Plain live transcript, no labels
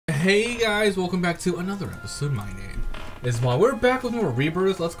Hey guys, welcome back to another episode. My name is Mabi. We're back with more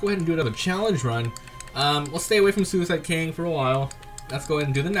Rebirth. Let's go ahead and do another challenge run. Let's stay away from Suicide King for a while. Let's go ahead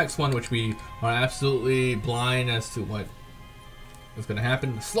and do the next one, which we are absolutely blind as to what is going to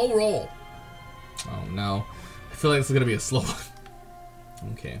happen. Slow roll. Oh no. I feel like this is going to be a slow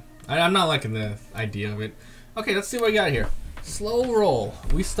one. Okay. I'm not liking the idea of it. Okay, let's see what we got here. Slow roll.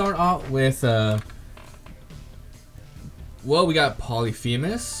 We start out with, well, we got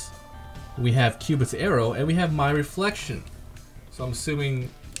Polyphemus, we have Cupid's Arrow, and we have My Reflection. So I'm assuming...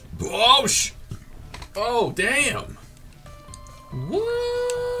 Oh, oh, damn!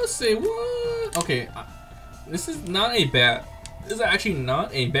 What? Say what? Okay, this is not a bad... This is actually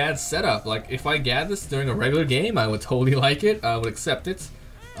not a bad setup. Like, if I got this during a regular game, I would totally like it. I would accept it.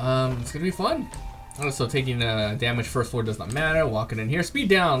 It's gonna be fun. Also, taking damage first floor does not matter. Walking in here, speed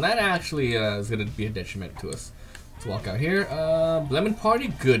down. That actually is gonna be a detriment to us. Let's walk out here. Lemon Party,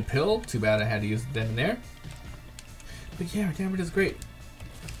 good pill. Too bad I had to use it then and there. But yeah, our damage is great.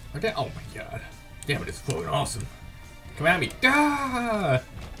 Oh my god. Damn it, it's fucking awesome. Come at me. Ah!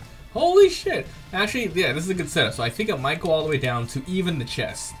 Holy shit. Actually, yeah, this is a good setup. So I think it might go all the way down to even the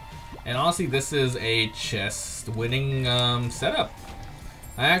chest. And honestly, this is a chest winning setup.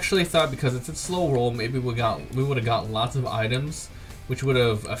 I actually thought because it's a slow roll, maybe we would have got lots of items which would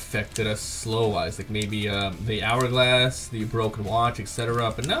have affected us slow-wise, like maybe the hourglass, the broken watch,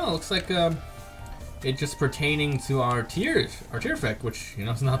 etc. But no, it looks like it just pertaining to our tier effect, which, you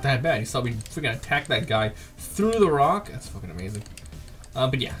know, it's not that bad. You saw we freaking attack that guy through the rock. That's fucking amazing.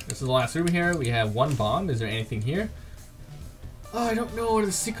 But yeah, this is the last room here. We have one bomb. Is there anything here? Oh, I don't know where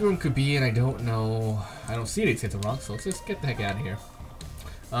the secret room could be, and I don't know. I don't see any tinted rocks, so let's just get the heck out of here.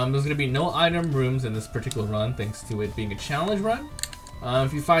 There's going to be no item rooms in this particular run, thanks to it being a challenge run.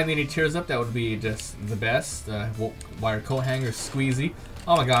 If you find any tears up, that would be just the best. Wire coat hanger, squeezy.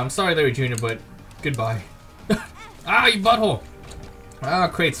 Oh my god, I'm sorry Larry Jr., but goodbye. Ah, you butthole! Ah,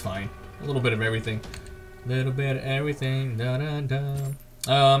 crate's fine. A little bit of everything. Little bit of everything. Da da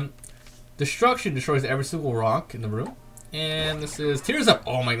da. Destruction destroys every single rock in the room. And this is tears up.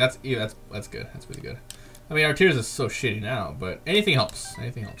 Oh my, that's good. That's really good. I mean, our tears is so shitty now, but anything helps.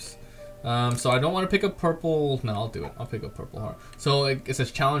 Anything helps. So I don't want to pick up purple. No, I'll do it. I'll pick up purple heart. So it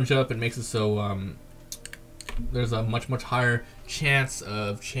says challenge up. It makes it so there's a much higher chance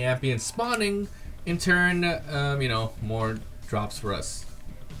of champion spawning. In turn, you know, more drops for us.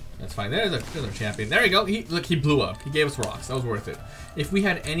 That's fine. There's our champion. There you go. Look, he blew up. He gave us rocks. That was worth it. If we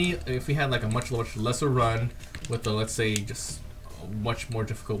had like a much lesser run with the, let's say, just a much more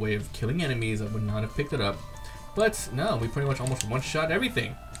difficult way of killing enemies, I would not have picked it up. But no, we pretty much almost one-shot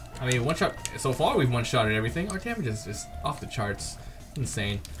everything. I mean, one-shot, so far we've one-shotted everything. Our damage is just off the charts.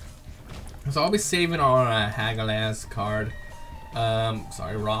 Insane. So I'll be saving our Hagalaz card,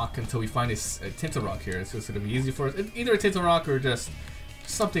 sorry, rock, until we find a tinted rock here. So it's going to be easy for us. Either a tinted rock or just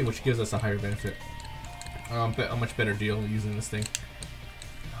something which gives us a higher benefit. But a much better deal using this thing.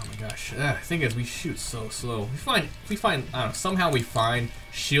 Oh my gosh. The thing is, we shoot so slow. We find, I don't know, somehow we find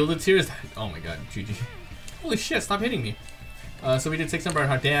shielded tears. Oh my god, GG. Holy shit, stop hitting me. So we did take some burn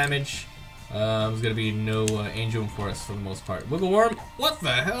heart damage. There's gonna be no angel for us for the most part. Wiggle worm? What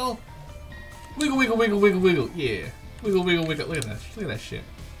the hell? Wiggle, wiggle, wiggle, wiggle, wiggle. Yeah. Wiggle, wiggle, wiggle. Look at that. Look at that shit.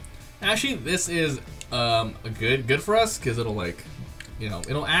 Actually, this is good for us because it'll, like, you know,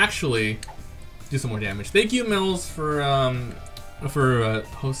 it'll actually do some more damage. Thank you, Mills, for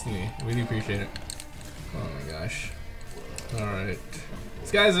hosting me. I really appreciate it. Oh my gosh. All right.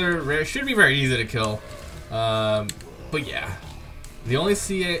 These guys are rare. Should be very easy to kill. But yeah. The only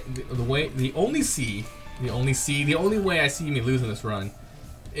way I see me losing this run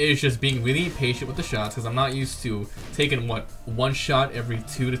is just being really patient with the shots, because I'm not used to taking one shot every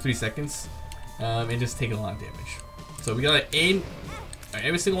 2 to 3 seconds, and just taking a lot of damage. So we gotta aim.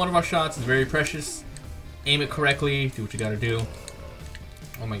 Every single one of our shots is very precious. Aim it correctly. Do what you gotta do.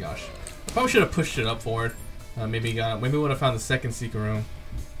 Oh my gosh. I probably should have pushed it up forward. Maybe we would have found the second secret room.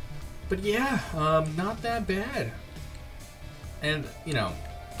 But yeah, not that bad. And, you know,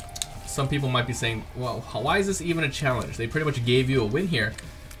 some people might be saying, well, why is this even a challenge? They pretty much gave you a win here.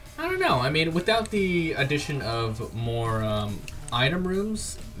 I don't know. I mean, without the addition of more item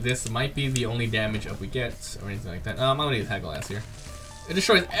rooms, this might be the only damage up we get, or anything like that. I'm gonna use Hagalaz here. It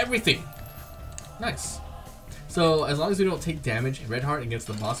destroys everything. Nice. So, as long as we don't take damage, Red Heart against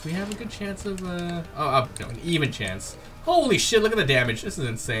the boss, we have a good chance of, no, an even chance. Holy shit, look at the damage. This is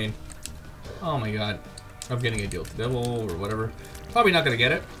insane. Oh my god. I'm getting a deal to devil or whatever. Probably not gonna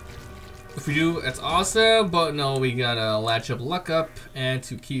get it. If we do, that's awesome, but no, we gotta latch up, luck up, and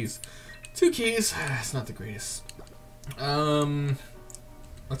 2 keys. 2 keys, it's not the greatest.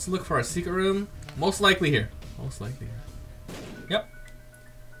 let's look for our secret room. Most likely here. Most likely here. Yep.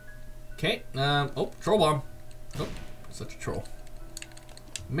 Okay. Oh, troll bomb. Oh, such a troll.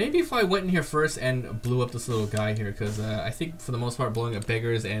 Maybe if I went in here first and blew up this little guy here, because I think for the most part blowing up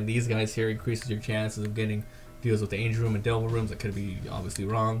beggars and these guys here increases your chances of getting deals with the angel room and devil rooms. That could be obviously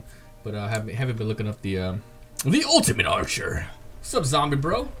wrong, but haven't been looking up the ultimate archer. What's up, zombie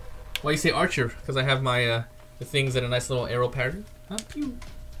bro? Why you say archer? Because I have my the things in a nice little arrow pattern. Huh? Pew.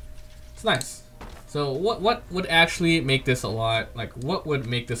 It's nice. So what would actually make this a lot, like what would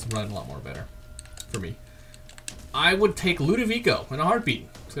make this run a lot more better for me? I would take Ludovico in a heartbeat.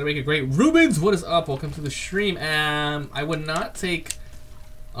 It's gonna make it great. Rubens, what is up? Welcome to the stream. I would not take.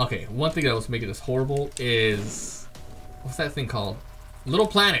 Okay, one thing that was making this horrible is, what's that thing called? Little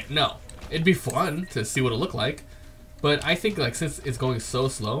Planet. No, it'd be fun to see what it looked like, but I think like since it's going so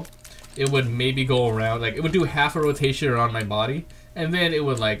slow, it would maybe go around, like it would do half a rotation around my body, and then it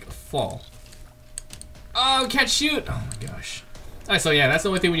would like fall. Oh, can't shoot! Oh my gosh. Alright, so yeah, that's the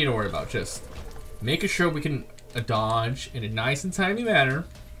only thing we need to worry about. Just making sure we can dodge in a nice and timely manner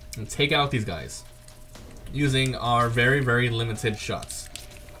and take out these guys using our very, very limited shots.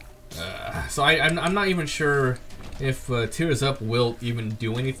 So I'm not even sure if Tears Up will even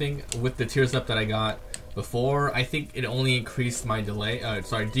do anything with the Tears Up that I got before. I think it only increased my delay,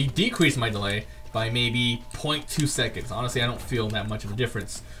 decreased my delay by maybe 0.2 seconds. Honestly, I don't feel that much of a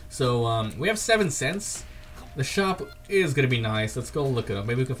difference. So we have 7 cents. The shop is gonna be nice. Let's go look it up.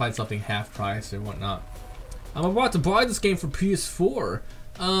 Maybe we can find something half price or whatnot. I'm about to buy this game for PS4.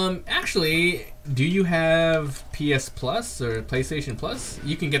 Actually, do you have PS Plus or PlayStation Plus?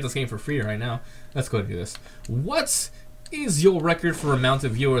 You can get this game for free right now. Let's go do this. What is your record for amount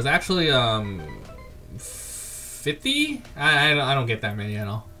of viewers? Actually, 50? I don't get that many at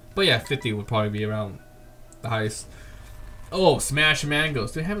all. But yeah, 50 would probably be around the highest. Oh, Smash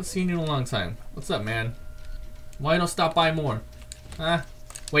Mangoes. Dude, I haven't seen you in a long time. What's up, man? Why don't stop by more?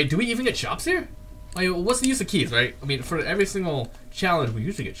 Wait, do we even get shops here? Wait, what's the use of keys, right? I mean, for every single challenge, we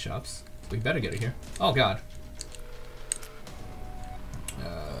usually get shops. So we better get it here. Oh, God.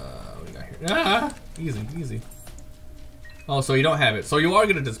 What do we got here? Ah! Easy, easy. Oh, so you don't have it. So you are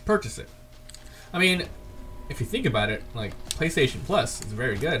going to just purchase it. I mean, if you think about it, like, PlayStation Plus is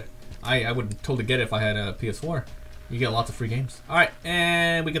very good. I would totally get it if I had a PS4. You get lots of free games. Alright,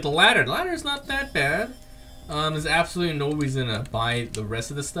 and we get the ladder. The ladder is not that bad. There's absolutely no reason to buy the rest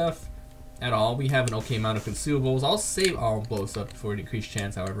of the stuff at all. We have an okay amount of consumables. I'll blow this up for an increased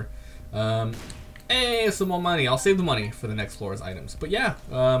chance, however. Hey, some more money. I'll save the money for the next floor's items. But yeah,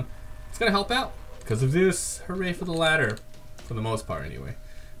 it's gonna help out because of this. Hooray for the ladder, for the most part anyway.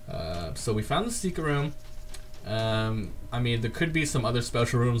 So we found the secret room. I mean, there could be some other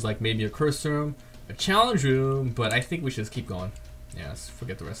special rooms, like maybe a curse room, a challenge room, but I think we should just keep going. Yeah, let's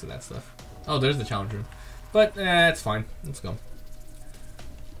forget the rest of that stuff. Oh, there's the challenge room. But, it's fine. Let's go.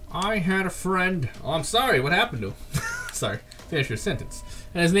 I had a friend. Oh, I'm sorry. What happened to him? Sorry. Finish your sentence.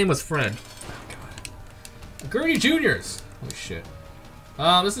 And his name was Fred. Oh, God. Gertie Juniors. Holy shit.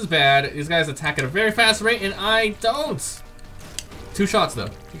 This is bad. These guys attack at a very fast rate, and I don't. 2 shots, though.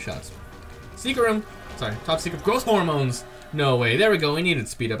 2 shots. Secret room. Sorry. Top secret. Growth hormones. No way. There we go. We needed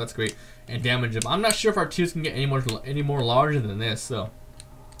speed up. That's great. And damage up. I'm not sure if our tiers can get any more larger than this, so.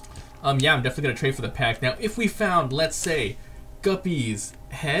 Yeah, I'm definitely gonna trade for the pack. Now, if we found, let's say, Guppy's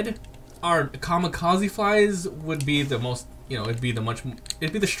head, our kamikaze flies would be the most, you know, it'd be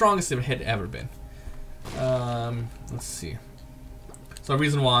the strongest it had ever been. Let's see. So the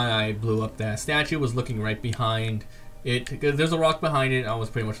reason why I blew up that statue was looking right behind it, because there's a rock behind it. I was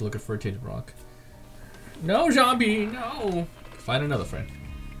pretty much looking for a tinted rock. No, zombie, no. Find another friend.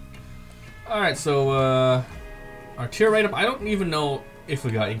 All right, so our tier rate up. I don't even know if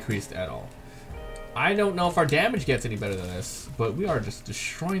we got increased at all. I don't know if our damage gets any better than this, but we are just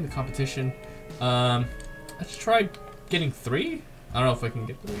destroying the competition. Let's try getting 3. I don't know if I can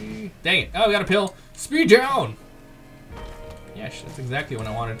get 3. Dang it. Oh, we got a pill. Speed down. Yes, that's exactly what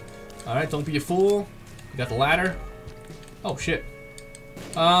I wanted. All right, don't be a fool. We got the ladder. Oh, shit.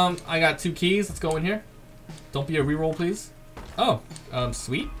 I got 2 keys. Let's go in here. Don't be a reroll, please. Oh,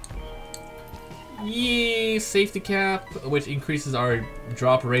 sweet. Yee, safety cap, which increases our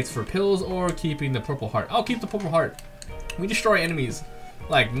drop rates for pills, or keeping the purple heart. I'll keep the purple heart. We destroy enemies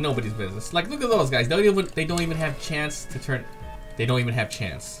like nobody's business. Like, look at those guys. They don't even have chance to turn. They don't even have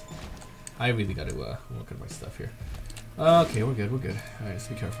chance. I really got to work on my stuff here. Okay, we're good. We're good. All right, just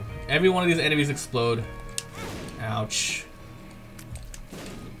be careful. Every one of these enemies explode. Ouch.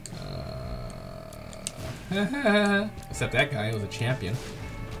 Except that guy was a champion.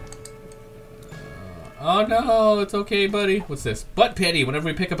 Oh no, it's okay, buddy. What's this? Butt penny. Whenever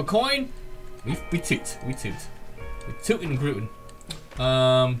we pick up a coin, we toot. We toot. We toot and grootin'.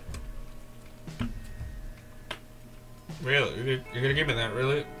 Really? You're gonna give me that,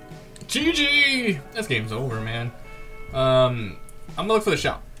 really? GG! This game's over, man. I'm gonna look for the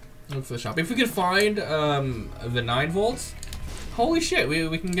shop. If we can find the 9 volts, holy shit,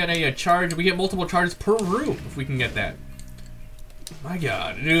 we can get a charge. We get multiple charges per room if we can get that. My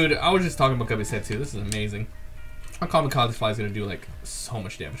god, dude, I was just talking about Gubby's head too. This is amazing. Our kamikaze fly is gonna do like so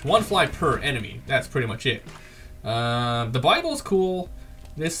much damage. 1 fly per enemy. That's pretty much it. The Bible's cool.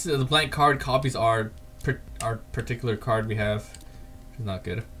 This the blank card copies our particular card we have, which is not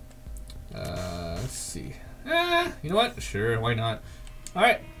good. Let's see. You know what? Sure, why not? All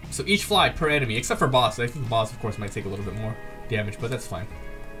right. So each fly per enemy, except for boss. I think the boss, of course, might take a little bit more damage, but that's fine.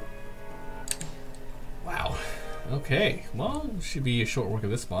 Wow. Okay, well, should be a short work of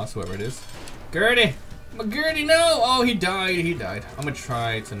this boss, whoever it is. Gertie! My Gertie, no! Oh, he died, I'm gonna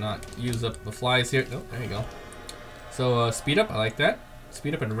try to not use up the flies here. Oh, there you go. So, speed up, I like that.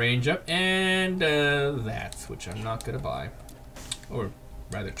 Speed up and range up, and that, which I'm not gonna buy. Or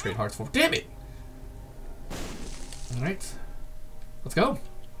rather, trade hearts for. Damn it! Alright, let's go.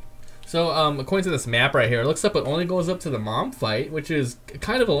 So, according to this map right here, it looks up it only goes up to the mom fight, which is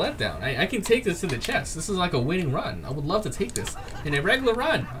kind of a letdown. I can take this to the chest. This is like a winning run. I would love to take this in a regular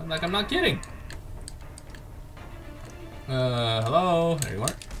run. I'm not kidding. Hello? There you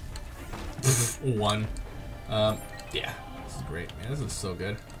are. 1. Yeah, this is great, man. This is so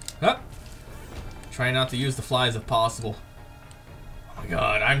good. Huh? Try not to use the flies if possible. Oh my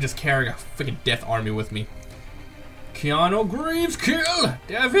god, I'm just carrying a freaking death army with me. Keanu Greaves kill!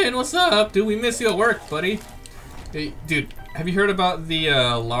 Devin, what's up? Dude, we miss you at work, buddy. Hey, dude, have you heard about the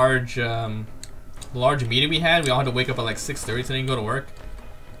large meeting we had? We all had to wake up at like 6:30 today and go to work.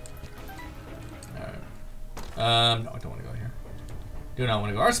 Alright. No, I don't want to go here. Do not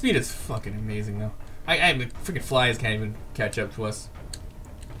want to go. Our speed is fucking amazing, though. Freaking flies can't even catch up to us.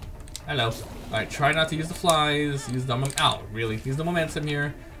 Hello. Alright, try not to use the flies. Use the ow, really? Use the momentum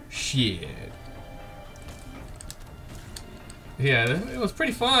here. Shit. Yeah, it was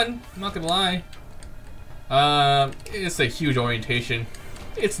pretty fun. I'm not gonna lie. It's a huge orientation.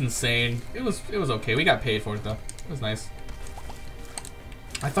 It's insane. It was okay. We got paid for it though. It was nice.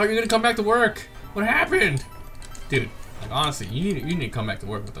 I thought you were gonna come back to work. What happened, dude? Like honestly, you need to come back to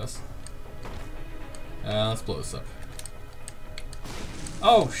work with us. Let's blow this up.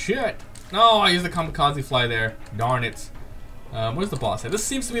 Oh shit! No, I used the kamikaze fly there. Darn it. Where's the boss head? This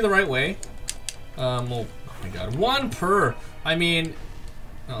seems to be the right way. Well, oh my god, 1 per. I mean,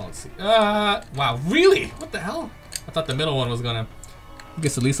 oh, let's see. Wow, really? What the hell? I thought the middle one was gonna, I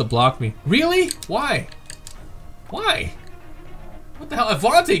guess, at least block me. Really? Why? Why? What the hell?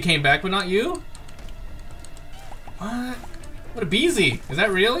 Avante came back, but not you? What? What a beezy. Is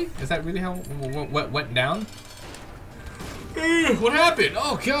that really? Is that really how what went down? What happened?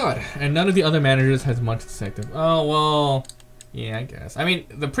 Oh god. And none of the other managers has much detective. Oh well, yeah, I guess. I mean,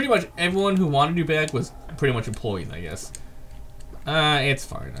 pretty much everyone who wanted you back was pretty much employees, I guess. It's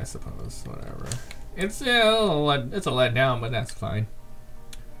fine, I suppose. Whatever. It's a letdown, but that's fine.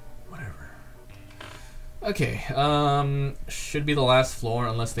 Whatever. Okay. Should be the last floor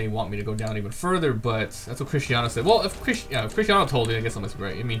unless they want me to go down even further. But that's what Cristiano said. Well, if Cristiano told you, I guess I must be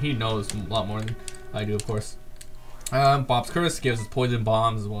right. I mean, he knows a lot more than I do, of course. Bob's Curse gives us poison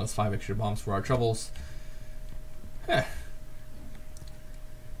bombs as well as 5 extra bombs for our troubles. Heh.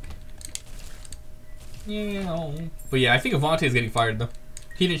 Yeah. But yeah, I think Avante is getting fired though.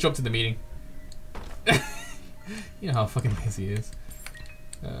 He didn't show up to the meeting. You know how fucking lazy he is.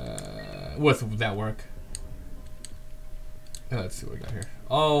 Would that work? Let's see what we got here.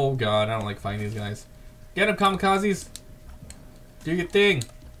 Oh god, I don't like fighting these guys. Get him, kamikazes! Do your thing!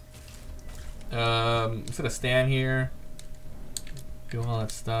 Just gonna stand here. Do all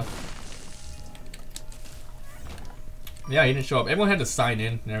that stuff. Yeah, he didn't show up. Everyone had to sign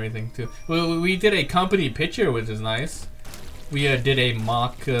in and everything too. We did a company picture, which is nice. We did a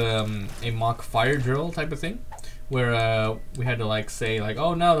mock fire drill type of thing, where we had to like say like,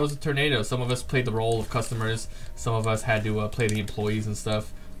 oh no, there was a tornado. Some of us played the role of customers. Some of us had to play the employees and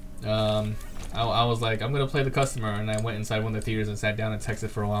stuff. I was like, I'm gonna play the customer, and I went inside one of the theaters and sat down and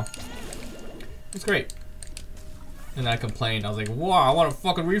texted for a while. It was great. And I complained. I was like, wow, I want a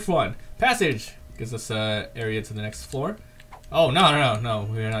fucking refund. Passage. Gives us area to the next floor. Oh, no,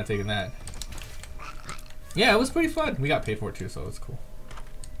 we're not taking that. Yeah, it was pretty fun. We got paid for it too, so it's cool.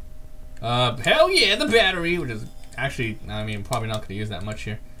 Hell yeah, the battery, which is actually, I mean, probably not going to use that much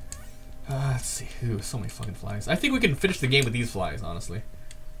here. Let's see. Ooh, so many fucking flies. I think we can finish the game with these flies, honestly.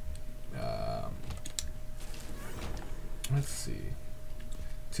 Let's see.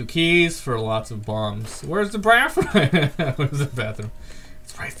 2 keys for lots of bombs. Where's the bathroom? Where's the bathroom?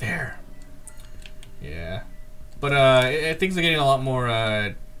 It's right there. Yeah. But things are getting a lot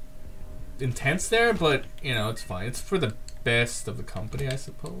more intense there, but you know, it's fine. It's for the best of the company, I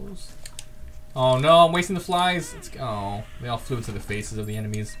suppose. Oh no, I'm wasting the flies. Oh, they all flew into the faces of the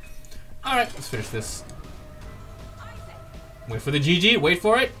enemies. Alright, let's finish this. Wait for the GG, wait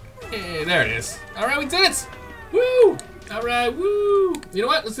for it. Hey, there it is. Alright, we did it! Woo! Alright, woo! You know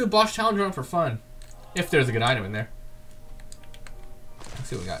what? Let's do a boss challenge run for fun. If there's a good item in there. Let's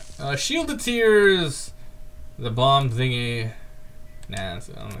see what we got. Shield of Tears! The bomb thingy. Nah, I'm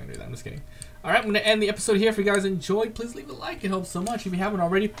not gonna do that. I'm just kidding. Alright, I'm gonna end the episode here. If you guys enjoyed, please leave a like. It helps so much. If you haven't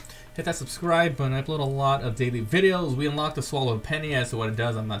already, hit that subscribe button. I upload a lot of daily videos. We unlocked the Swallow a Penny. As to what it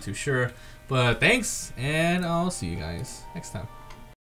does, I'm not too sure. But thanks, and I'll see you guys next time.